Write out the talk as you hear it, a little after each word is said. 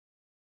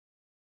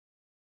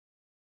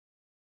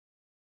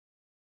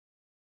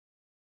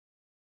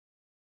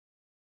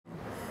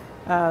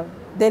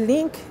The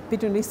link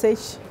between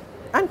research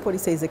and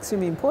policy is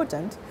extremely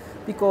important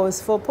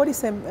because for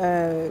policy,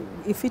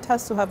 if it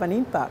has to have an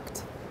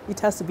impact, it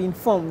has to be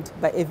informed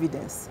by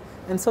evidence.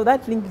 And so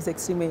that link is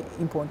extremely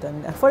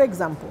important. For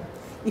example,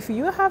 if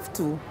you have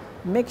to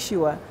make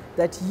sure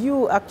that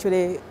you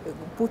actually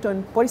put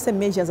on policy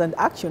measures and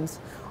actions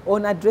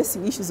on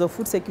addressing issues of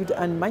food security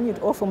and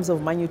all forms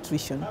of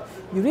malnutrition,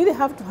 you really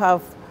have to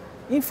have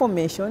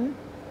information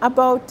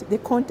about the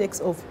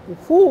context of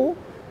who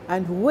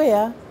and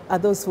where are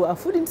those who are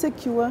food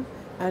insecure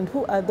and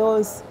who are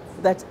those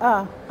that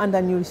are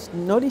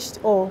undernourished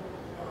or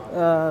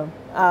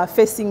are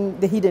facing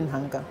the hidden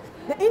hunger.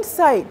 The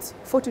insight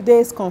for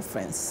today's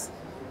conference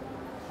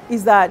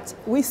is that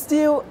we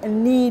still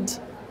need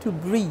to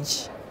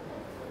bridge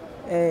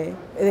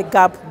the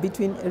gap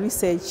between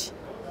research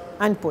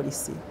and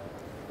policy.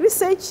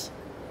 Research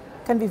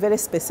can be very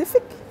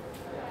specific,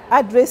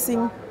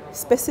 addressing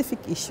specific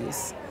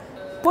issues.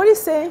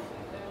 Policy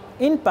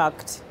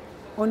impact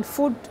on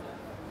food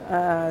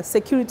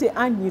security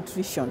and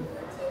nutrition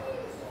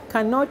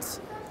cannot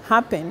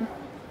happen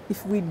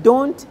if we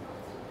don't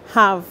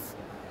have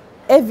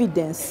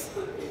evidence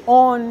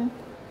on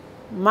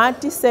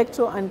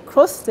multi-sectoral and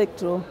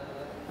cross-sectoral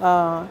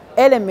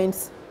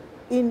elements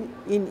in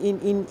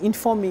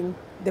informing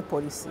the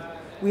policy.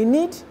 We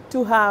need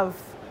to have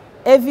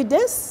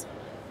evidence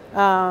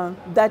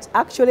that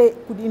actually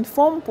could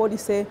inform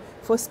policy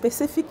for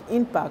specific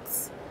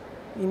impacts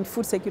in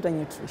food security and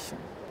nutrition.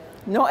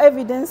 No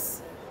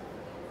evidence,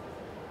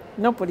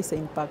 no policy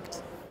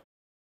impact.